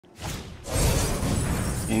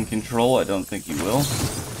gain control. I don't think he will.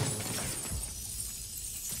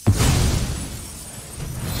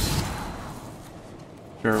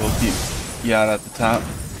 Sure, we'll keep Yacht at the top.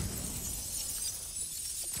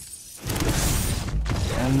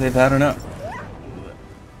 And they've had enough.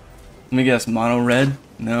 Let me guess, mono red?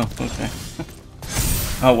 No? Okay.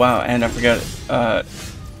 Oh wow, and I forgot,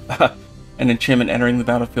 an enchantment entering the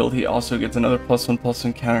battlefield, he also gets another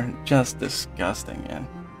 +1/+1 counter. Just disgusting, man.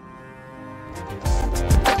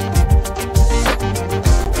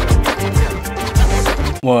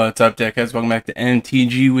 What's up, deck guys? Welcome back to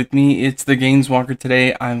MTG with me. It's the Gainswalker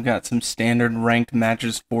today. I've got some standard ranked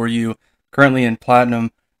matches for you. Currently in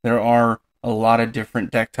Platinum, there are a lot of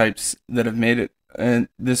different deck types that have made it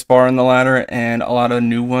this far in the ladder, and a lot of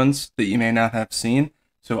new ones that you may not have seen.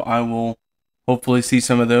 So I will hopefully see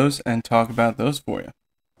some of those and talk about those for you.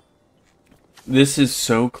 This is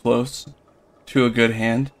so close to a good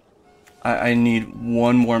hand. I need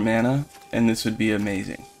one more mana, and this would be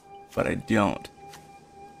amazing. But I don't.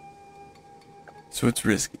 So it's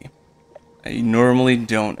risky. I normally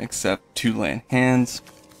don't accept 2-land hands,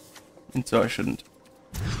 and so I shouldn't.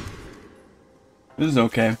 This is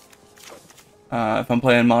okay. If I'm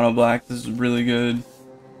playing mono black, this is really good.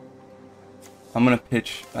 I'm gonna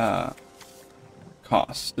pitch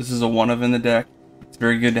cost. This is a 1-of in the deck. It's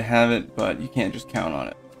very good to have it, but you can't just count on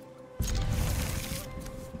it.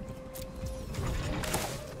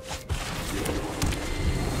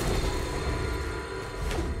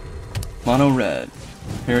 Mono red.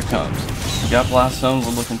 Here it comes. We got Blast Zone.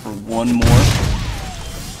 We're looking for one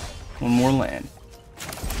more land.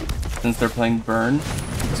 Since they're playing Burn,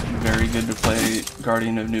 it's very good to play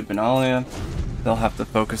Guardian of New Benalia. They'll have to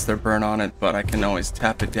focus their burn on it, but I can always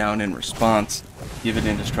tap it down in response, give it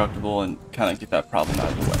indestructible, and kind of get that problem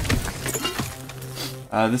out of the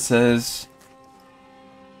way. This says,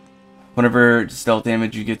 whenever just dealt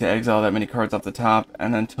damage, you get to exile that many cards off the top,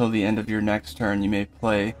 and until the end of your next turn, you may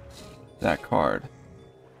play that card.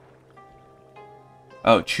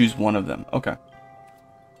 Oh, choose one of them. Okay.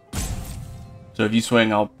 So if you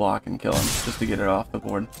swing, I'll block and kill him, just to get it off the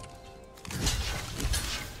board.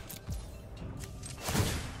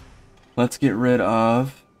 Let's get rid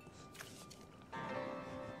of...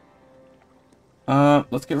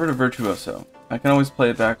 let's get rid of Virtuoso. I can always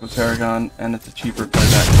play it back with Paragon, and it's a cheaper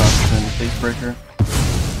playback cost than Facebreaker.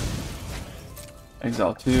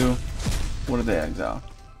 Exile 2. What do they exile?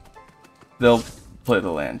 They'll play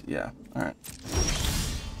the land, yeah. Alright.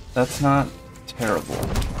 That's not terrible.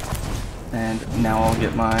 And now I'll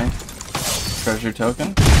get my treasure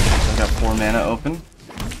token. I've got 4 mana open.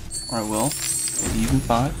 Or I will. Maybe even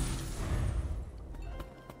 5.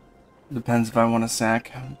 Depends if I want to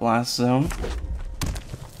sack Blast Zone.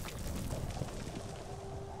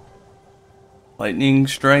 Lightning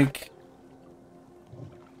Strike.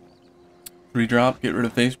 3-drop, get rid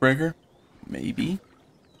of Facebreaker. Maybe.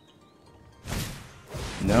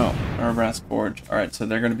 No. Arbrask Forge. Alright, so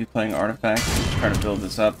they're going to be playing Artifacts. I'm trying to build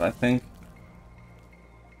this up, I think.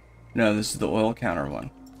 No, this is the oil counter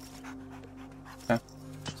one. Okay.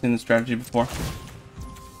 Seen the strategy before?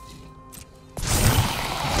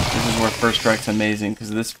 This is where first strike's amazing,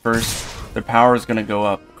 because this first, their power is going to go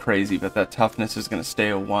up crazy, but that toughness is going to stay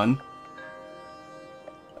a 1.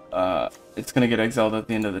 It's going to get exiled at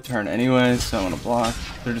the end of the turn anyway, so I'm going to block.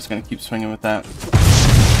 They're just going to keep swinging with that.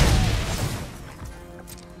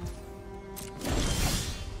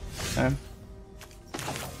 Okay.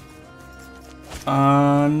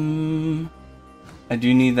 I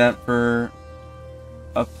do need that for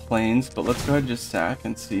a plains, but let's go ahead and just sack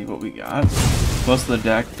and see what we got. Most of the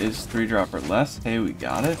deck is 3-drop or less. Hey, we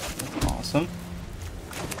got it. That's awesome.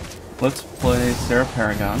 Let's play Sarah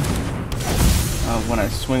Paragon. When I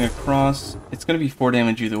swing across, it's going to be 4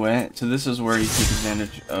 damage either way, so this is where you take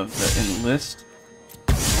advantage of the enlist.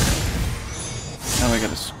 Now we got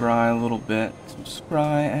to scry a little bit. Some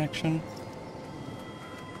scry action.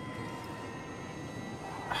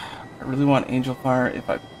 I really want Angel Fire. If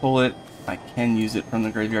I pull it, I can use it from the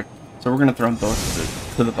graveyard. So we're going to throw them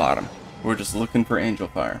both to the bottom. We're just looking for Angel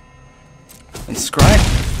Fire. And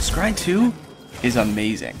Scry 2 is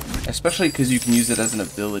amazing. Especially because you can use it as an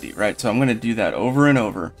ability, right? So I'm going to do that over and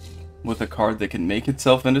over with a card that can make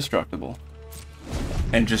itself indestructible.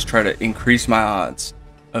 And just try to increase my odds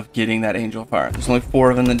of getting that Angel Fire. There's only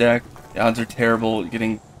 4 of them in the deck. The odds are terrible.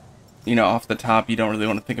 Getting, off the top, you don't really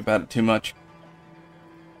want to think about it too much.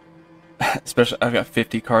 Especially, I've got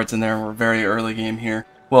 50 cards in there, and we're very early game here.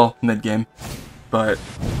 Well, mid-game. But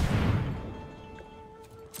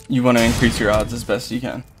you want to increase your odds as best you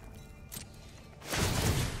can.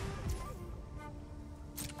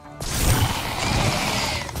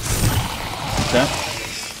 Okay.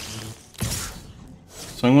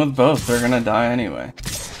 Swing with both, they're gonna die anyway.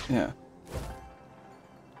 Yeah.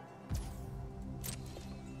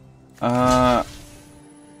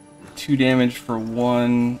 2 damage for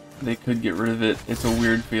 1. They could get rid of it. It's a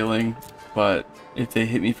weird feeling, but if they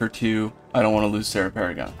hit me for 2, I don't want to lose Sarah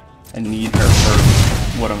Paragon. I need her for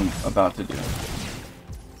what I'm about to do.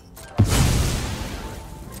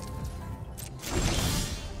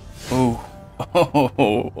 Oh,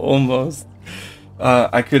 oh, almost.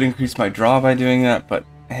 I could increase my draw by doing that, but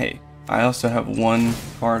hey, I also have 1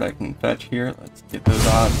 card I can fetch here. Let's get those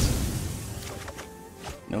odds.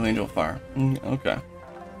 No Angel Fire. Okay.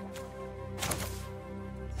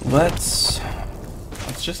 Let's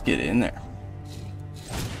just get in there.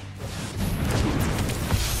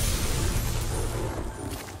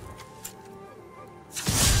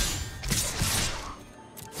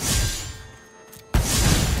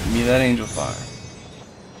 Give me that Angel Fire.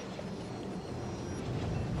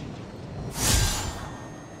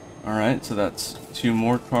 Alright, so that's 2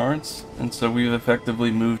 more cards, and so we've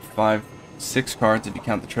effectively moved 6 cards if you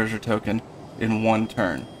count the treasure token in 1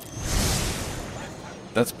 turn.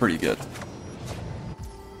 That's pretty good.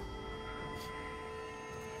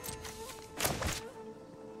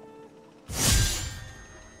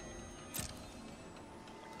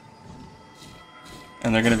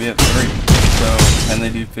 And they're going to be at 3, so can they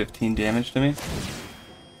do 15 damage to me?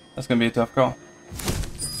 That's going to be a tough call.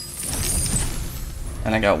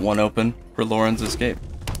 And I got 1 open for Lauren's Escape.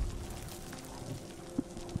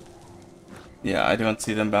 Yeah, I don't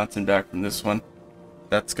see them bouncing back from this one.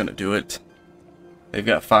 That's gonna do it. They've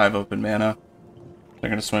got 5 open mana. They're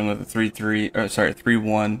gonna swing with a 3-3, or sorry,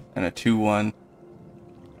 3-1 and a 2-1.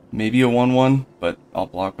 Maybe a 1-1, but I'll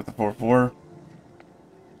block with a 4-4.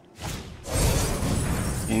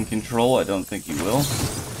 In control, I don't think he will.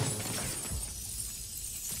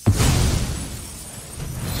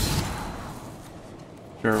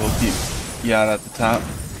 Sure, we'll keep Yacht at the top.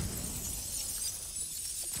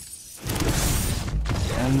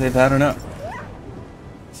 And they've had enough.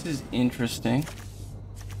 This is interesting.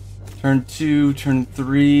 Turn 2, turn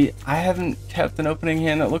 3. I haven't kept an opening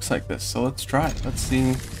hand that looks like this, so let's try it. Let's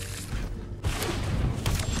see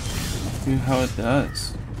how it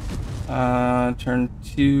does. Turn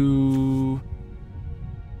 2.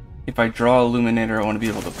 If I draw Illuminator, I want to be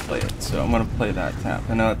able to play it, so I'm going to play that tap.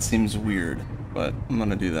 I know it seems weird, but I'm going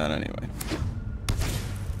to do that anyway.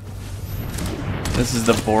 This is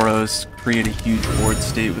the Boros, create a huge board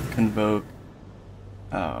state with Convoke.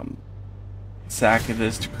 Sack of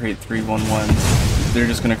this to create 3/1/1s. They're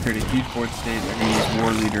just going to create a huge board state. They're going to use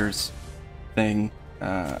War Leaders thing,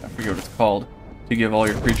 I forget what it's called, to give all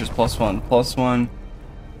your creatures +1/+1.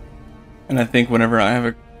 And I think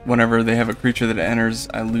whenever they have a creature that enters,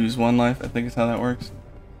 I lose 1 life. I think is how that works.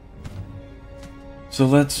 So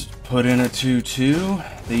let's put in a 2/2.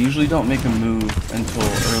 They usually don't make a move until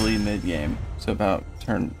early mid-game. So about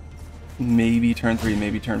maybe turn 3,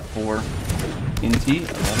 maybe turn 4. NT,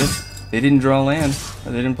 I love it. They didn't draw land,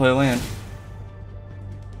 or they didn't play land.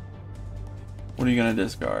 What are you gonna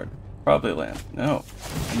discard? Probably land. No.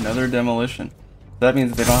 Another demolition. That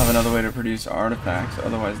means they don't have another way to produce artifacts,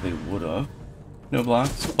 otherwise they would have. No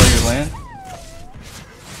blocks, play your land.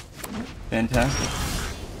 Fantastic.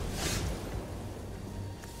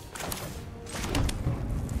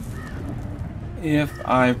 If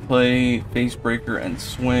I play Facebreaker and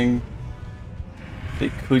swing, they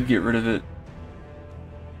could get rid of it.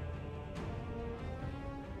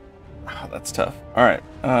 Oh, that's tough. Alright,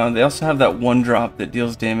 they also have that 1-drop that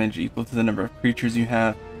deals damage equal to the number of creatures you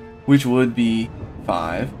have, which would be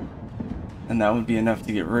 5, and that would be enough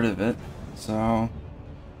to get rid of it. So,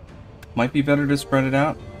 might be better to spread it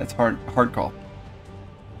out. That's hard call.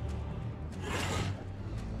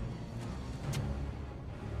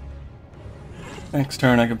 Next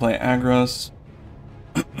turn I can play Agros.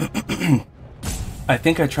 I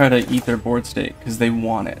think I try to eat their board state because they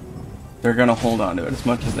want it. They're gonna hold on to it as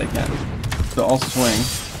much as they can. So I'll swing.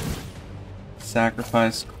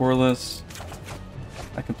 Sacrifice Corliss.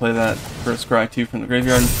 I can play that for a Scry 2 from the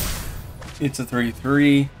graveyard. It's a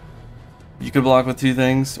 3/3. You could block with 2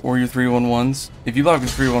 things, or your 3/1/1s. If you block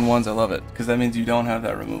with 3/1/1s, I love it, because that means you don't have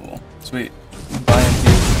that removal. Sweet. Buy into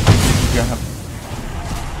it.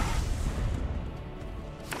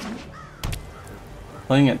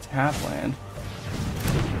 Playing a tap land.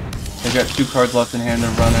 They've got 2 cards left in hand,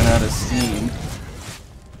 they're running out of steam.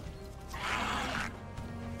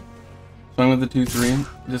 Swing with the 2/3,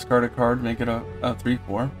 discard a card, make it a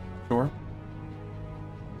 3/4. Sure.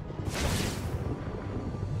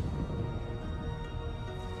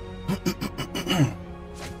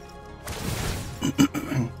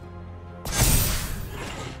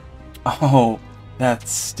 Oh, That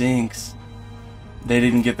stinks. They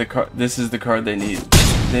didn't get the card. This is the card they need.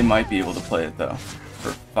 They might be able to play it though.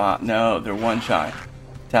 For 5. No, they're 1 shy.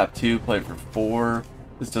 Tap 2, play it for 4.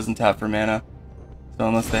 This doesn't tap for mana. So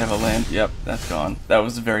unless they have a land, yep, that's gone. That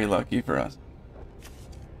was very lucky for us.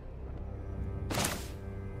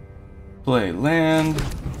 Play land.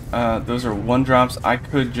 Those are 1-drops. I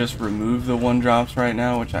could just remove the 1-drops right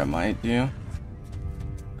now, which I might do.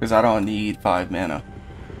 Because I don't need 5 mana.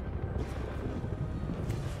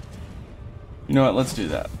 You know what, let's do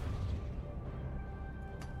that.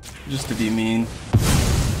 Just to be mean.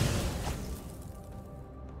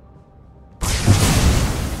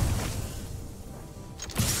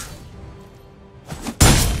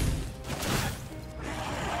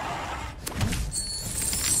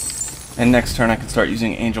 And next turn I can start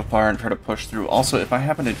using Angel Fire and try to push through. Also, if I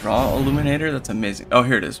happen to draw Illuminator, that's amazing. Oh,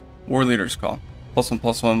 here it is. War Leader's Call.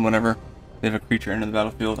 +1/+1 whenever they have a creature into the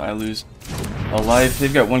battlefield, I lose a life.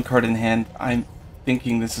 They've got 1 card in hand. I'm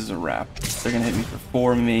thinking this is a wrap. They're going to hit me for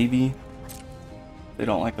 4, maybe. They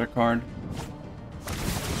don't like their card.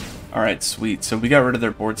 Alright, sweet. So we got rid of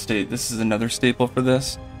their board state. This is another staple for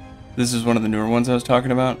this. This is one of the newer ones I was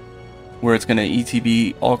talking about, where it's going to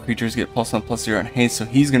ETB, all creatures get +1/+0 in haste, so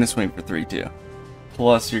he's going to swing for 3 too.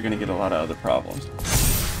 Plus, you're going to get a lot of other problems.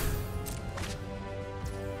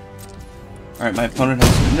 Alright, my opponent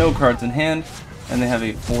has no cards in hand, and they have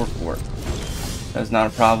a 4/4. That's not a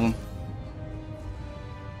problem.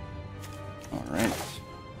 Alright.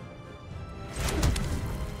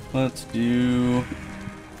 Let's do...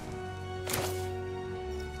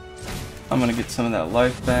 I'm going to get some of that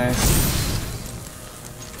life back.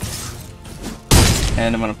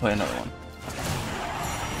 And I'm going to play another one.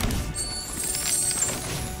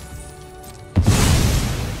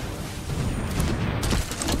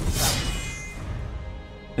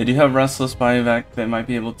 They do have Restless Biovac. They might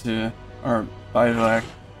be able to... Or Biovac.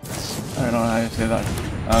 I don't know how you say that.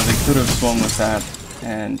 They could have swung with that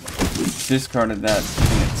and discarded that.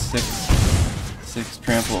 It's 6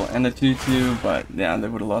 trample and a 2/2, but yeah, they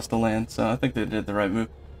would have lost the land, so I think they did the right move.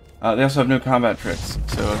 They also have no combat tricks,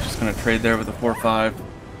 so I'm just going to trade there with a 4/5.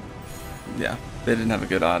 Yeah, they didn't have a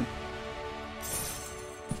good odd.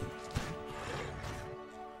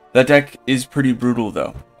 That deck is pretty brutal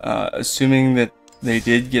though. Assuming that they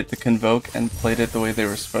did get the Convoke and played it the way they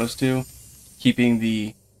were supposed to, keeping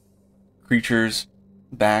the creatures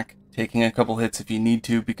back, taking a couple hits if you need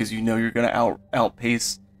to because you know you're going to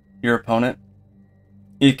outpace your opponent,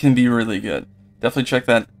 it can be really good. Definitely check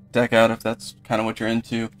that deck out if that's kind of what you're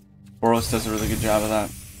into. Boros does a really good job of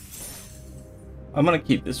that. I'm going to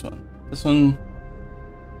keep this one. This one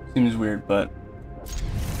seems weird, but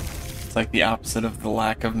it's like the opposite of the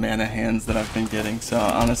lack of mana hands that I've been getting. So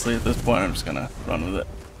honestly, at this point, I'm just going to run with it.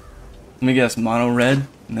 Let me guess, mono red?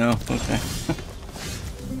 No? Okay.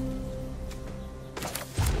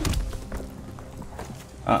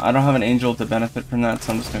 I don't have an angel to benefit from that,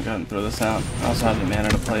 so I'm just going to go ahead and throw this out. I also have the mana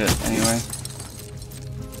to play it anyway.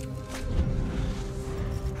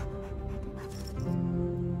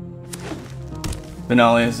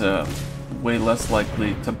 Finale is a way less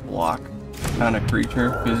likely to block kind of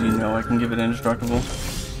creature, because you know I can give it indestructible.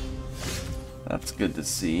 That's good to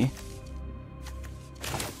see.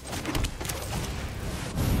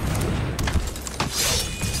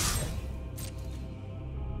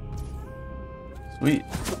 Sweet.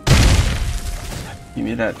 Give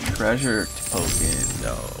me that treasure token.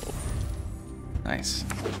 No. Nice.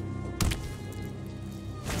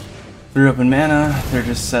 3 open mana. They're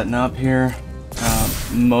just setting up here.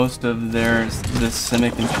 Most of this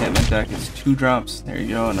Selesnya Enchantment deck is 2-drops. There you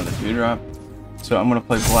go, another 2-drop. So I'm going to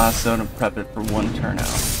play Blast Zone and prep it for 1 turn out.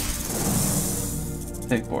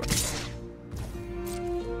 Take 4.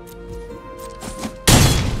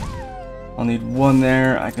 I'll need 1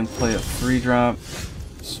 there. I can play a 3-drop.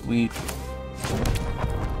 Sweet.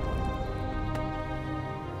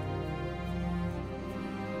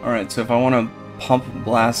 Alright, so if I want to pump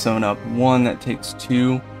Blast Zone up 1, that takes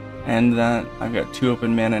 2. And that I've got 2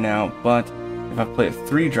 open mana now, but if I play a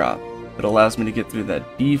 3-drop, it allows me to get through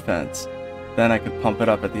that defense. Then I could pump it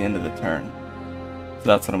up at the end of the turn. So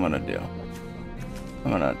that's what I'm gonna do.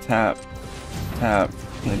 I'm gonna tap, tap,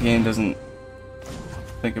 and the game doesn't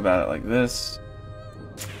think about it like this.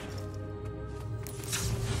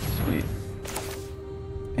 Sweet.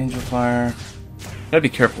 Angel Fire. Gotta be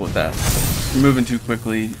careful with that. If you're moving too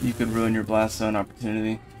quickly, you could ruin your Blast Zone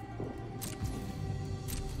opportunity.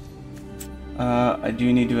 I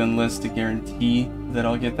do need to enlist to guarantee that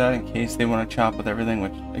I'll get that in case they want to chop with everything,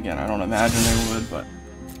 which, again, I don't imagine they would, but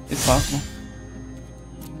it's possible.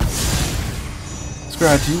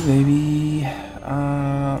 Scratchy, baby.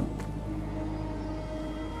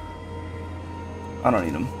 I don't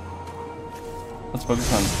need them. Let's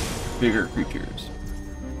focus on bigger creatures.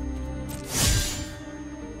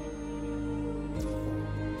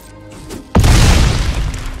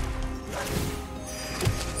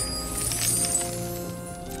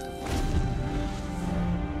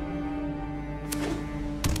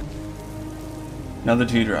 Another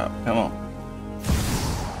 2-drop. Come on.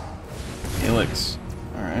 Helix.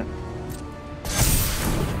 Alright.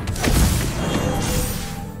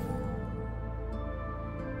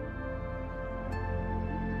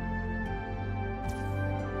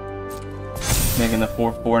 Making the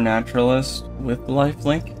 4/4 naturalist with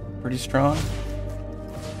lifelink. Pretty strong.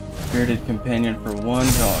 Spirited companion for 1. Draw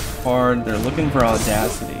a card. They're looking for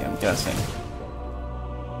audacity, I'm guessing.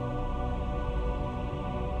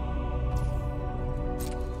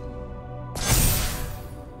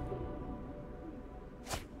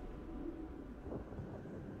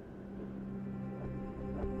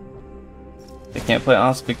 They can't play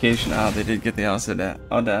ossification. Ah, they did get the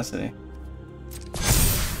audacity.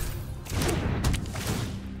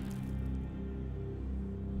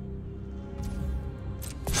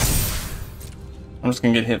 I'm just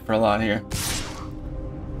gonna get hit for a lot here.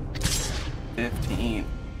 15.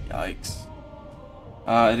 Yikes.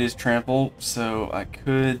 It is trample, so I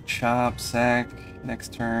could chop, sack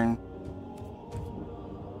next turn.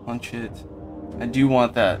 Punch it. I do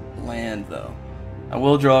want that land though. I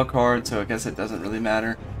will draw a card, so I guess it doesn't really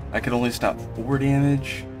matter. I could only stop 4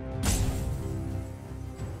 damage.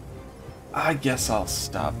 I guess I'll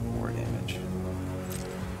stop 4 damage.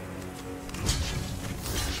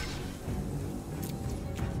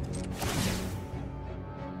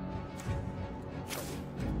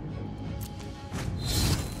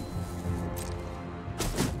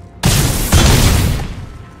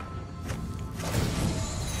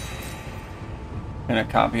 Gonna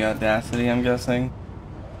copy Audacity, I'm guessing.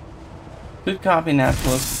 Could copy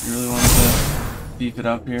Naturalist if you really wanted to beef it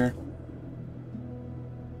up here.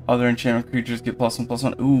 Other enchantment creatures get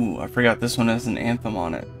 +1/+1. Ooh, I forgot this one has an anthem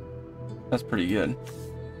on it. That's pretty good.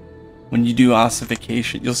 When you do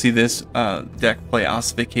ossification, you'll see this deck play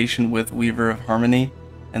ossification with Weaver of Harmony,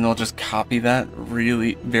 and they'll just copy that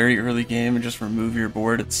really very early game and just remove your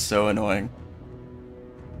board. It's so annoying.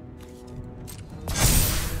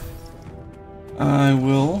 I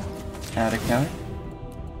will add a counter.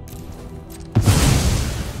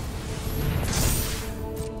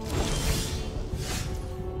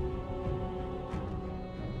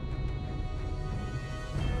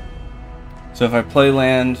 So if I play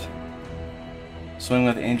land, swing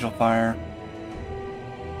with Angel Fire,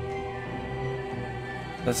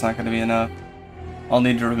 that's not going to be enough. I'll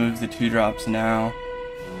need to remove the 2-drops now.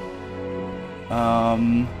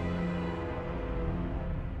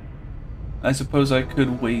 I suppose I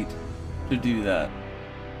could wait to do that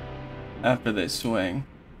after they swing.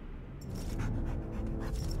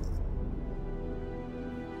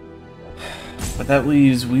 But that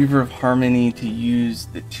leaves Weaver of Harmony to use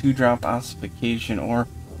the 2-drop ossification, or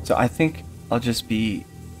so I think I'll just be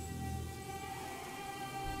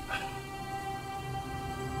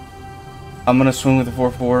I'm gonna swing with the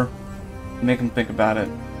 4/4, make them think about it,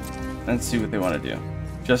 and see what they want to do,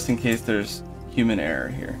 just in case there's human error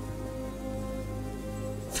here.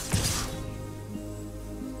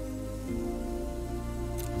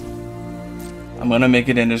 I'm gonna make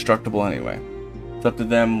it indestructible anyway. It's up to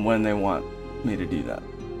them when they want me to do that.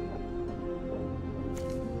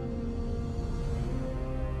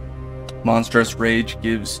 Monstrous Rage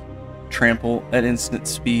gives trample at instant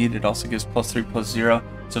speed. It also gives +3/+0.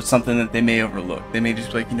 So it's something that they may overlook. They may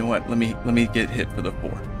just be like, you know what? Let me get hit for the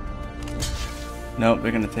 4. Nope,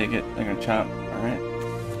 they're gonna take it. They're gonna chop. All right.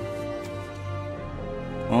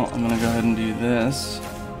 Well, I'm gonna go ahead and do this.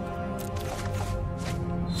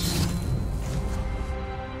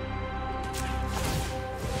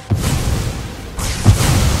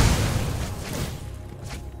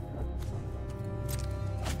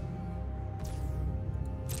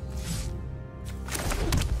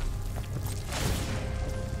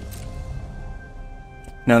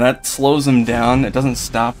 Now that slows them down. It doesn't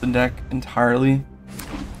stop the deck entirely.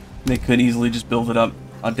 They could easily just build it up.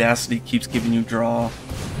 Audacity keeps giving you draw.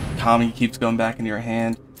 Kami keeps going back into your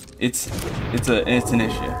hand. It's an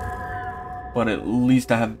issue. But at least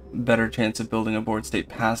I have a better chance of building a board state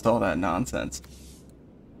past all that nonsense.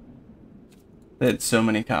 They had so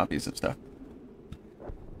many copies of stuff.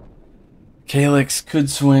 Calyx could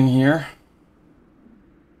swing here.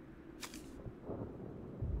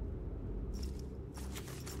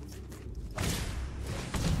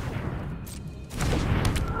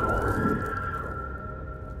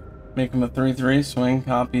 Make them a 3/3, swing,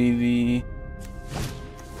 copy the...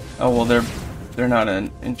 Oh, well, they're they're not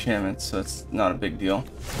an enchantment, so it's not a big deal.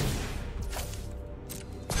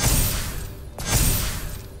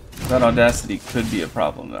 That Audacity could be a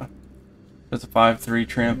problem though. There's a 5/3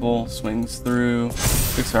 trample, swings through.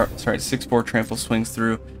 6/4 trample, swings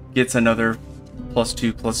through, gets another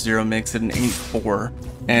 +2/+0, makes it an 8/4,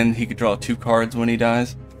 and he could draw 2 cards when he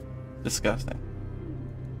dies. Disgusting.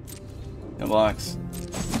 No blocks.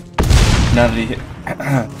 Now that he hit,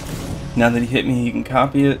 now that he hit me, he can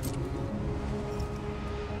copy it.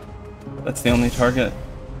 That's the only target.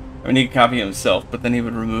 I mean, he could copy it himself, but then he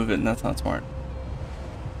would remove it, and that's not smart.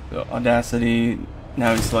 So Audacity.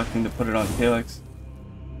 Now he's selecting to put it on Calyx.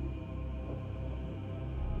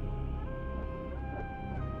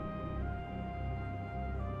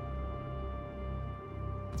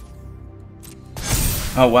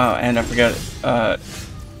 Oh wow, and I forgot,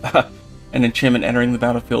 an enchantment entering the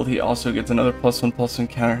battlefield, he also gets another +1/+1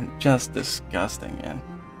 counter. Just disgusting, man.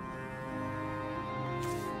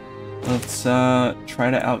 Let's try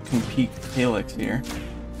to outcompete Calyx here.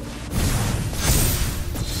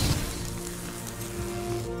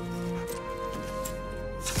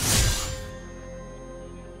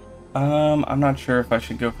 I'm not sure if I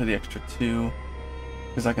should go for the extra 2,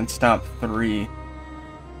 because I can stop 3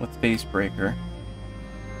 with Base Breaker.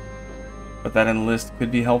 But that enlist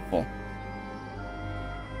could be helpful.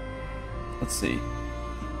 Let's see.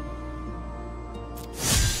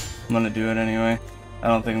 I'm gonna do it anyway. I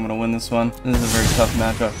don't think I'm gonna win this one. This is a very tough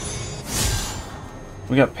matchup.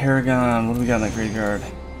 We got Paragon. What do we got in the graveyard?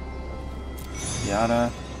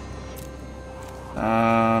 Yada.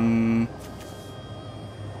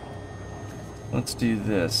 Let's do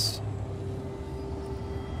this.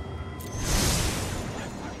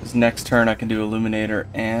 This next turn I can do Illuminator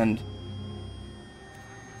and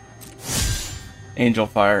Angel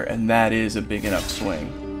Fire, and that is a big enough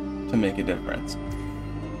swing to make a difference.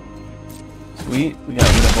 Sweet, we got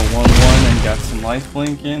rid of a 1/1 and got some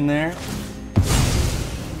lifelink in there.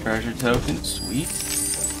 Treasure token, sweet.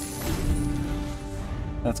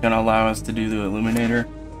 That's gonna allow us to do the Illuminator.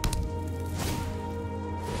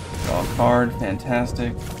 Draw a card,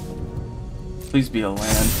 fantastic. Please be a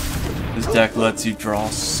land. This deck lets you draw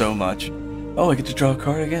so much. Oh, I get to draw a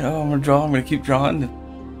card again. Oh, I'm gonna keep drawing.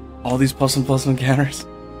 All these +1/+1 counters.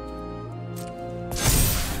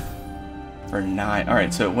 For 9.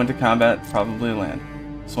 Alright, so it went to combat, probably land.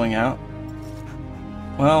 Swing out.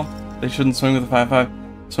 Well, they shouldn't swing with a 5/5.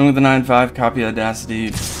 Swing with a 9/5, copy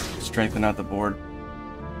Audacity, strengthen out the board.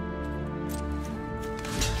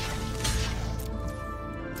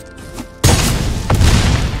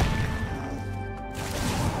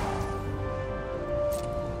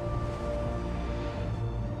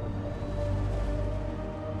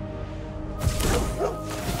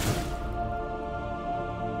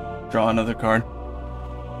 Draw another card.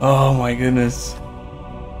 Oh my goodness.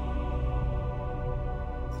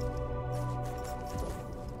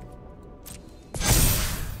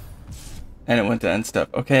 And it went to end step.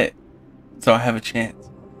 Okay. So I have a chance.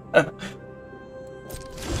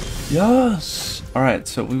 Yes! Alright,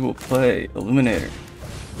 so we will play Illuminator.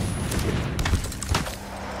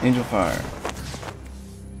 Angel Fire.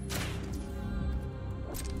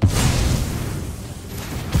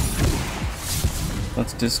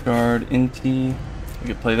 Let's discard Inti. We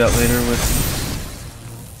could play that later with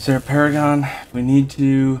Sarah Paragon if we need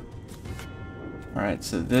to. Alright,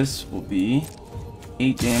 so this will be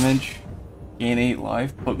 8 damage, gain 8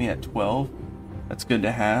 life, put me at 12. That's good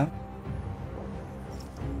to have.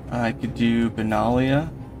 I could do Benalia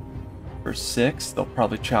for 6. They'll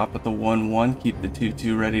probably chop with the 1/1, keep the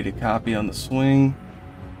 2/2 ready to copy on the swing.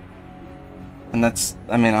 And that's,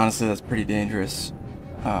 I mean, honestly, that's pretty dangerous.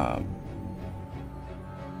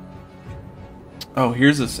 Oh,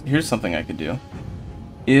 here's something I could do.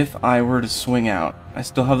 If I were to swing out, I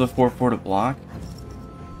still have the 4/4 to block.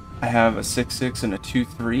 I have a 6/6 and a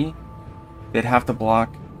 2/3. They'd have to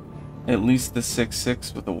block at least the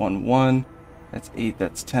 6/6 with a 1/1. That's 8,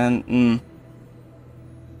 that's 10.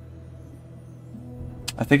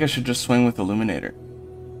 I think I should just swing with Illuminator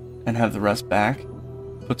and have the rest back.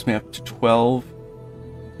 Puts me up to 12.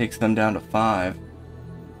 Takes them down to 5.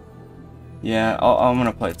 Yeah, I'm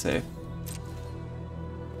gonna play it safe.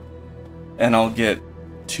 And I'll get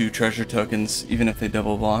 2 treasure tokens even if they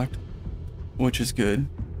double blocked, which is good.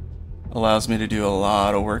 Allows me to do a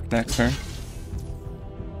lot of work next turn.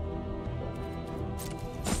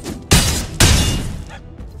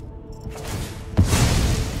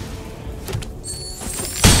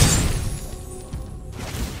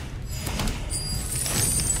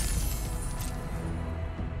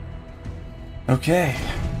 Okay.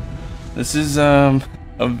 This is a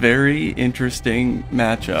a very interesting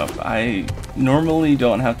matchup. I normally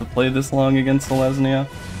don't have to play this long against Selesnya,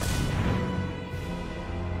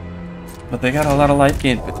 but they got a lot of life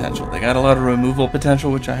gain potential. They got a lot of removal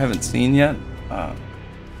potential, which I haven't seen yet. I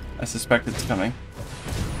suspect it's coming.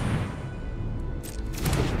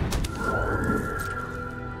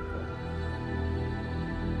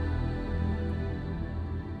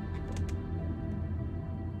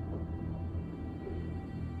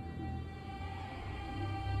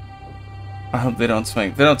 I hope they don't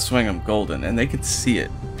swing. If they don't swing, I'm golden, and they can see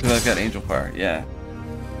it because I've got Angel Fire. Yeah.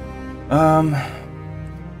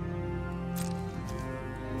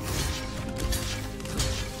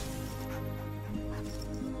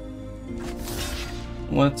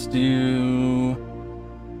 Let's do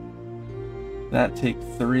that. Take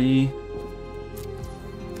 3.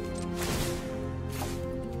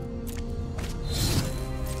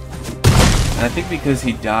 And I think because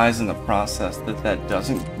he dies in the process,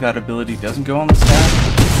 that ability doesn't go on the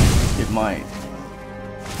stack. It might.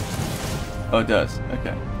 Oh, it does.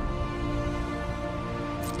 Okay.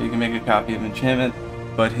 So you can make a copy of enchantment,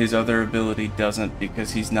 but his other ability doesn't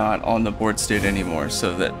because he's not on the board state anymore.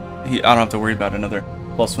 So that I don't have to worry about another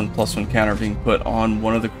 +1/+1 counter being put on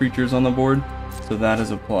one of the creatures on the board. So that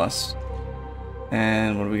is a plus.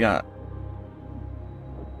 And what do we got?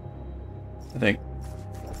 I think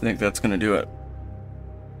that's gonna do it.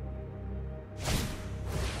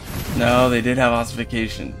 No, they did have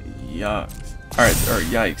ossification. Yucks. Alright, or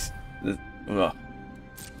yikes. Ugh.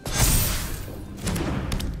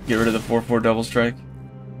 Get rid of the 4/4 double strike.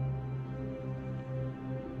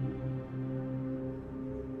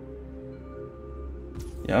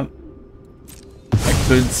 Yep. I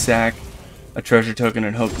could sack a treasure token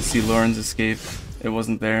and hope to see Lauren's escape. It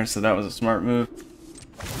wasn't there, so that was a smart move.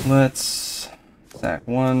 Let's sack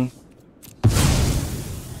 1.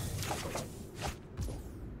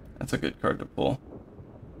 That's a good card to pull.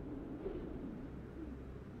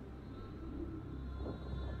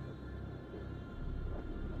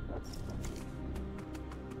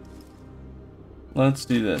 Let's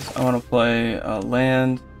do this. I want to play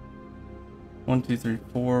land. 1, 2, 3,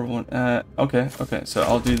 4. 1. Okay. So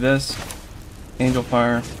I'll do this. Angel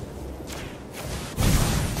Fire.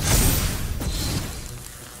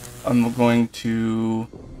 I'm going to.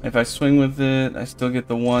 If I swing with it, I still get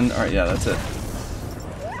the 1. All right. Yeah, that's it.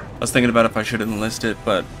 I was thinking about if I should enlist it,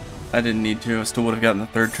 but I didn't need to. I still would have gotten the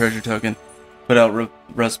 3rd treasure token. Put out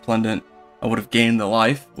Resplendent. I would have gained the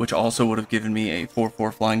life, which also would have given me a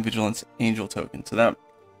 4/4 Flying Vigilance Angel token. So that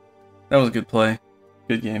was a good play.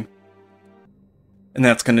 Good game. And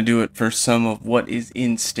that's going to do it for some of what is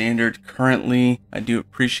in Standard currently. I do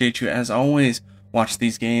appreciate you, as always. Watch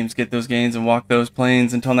these games, get those gains, and walk those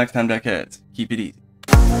planes. Until next time, deckheads, keep it easy.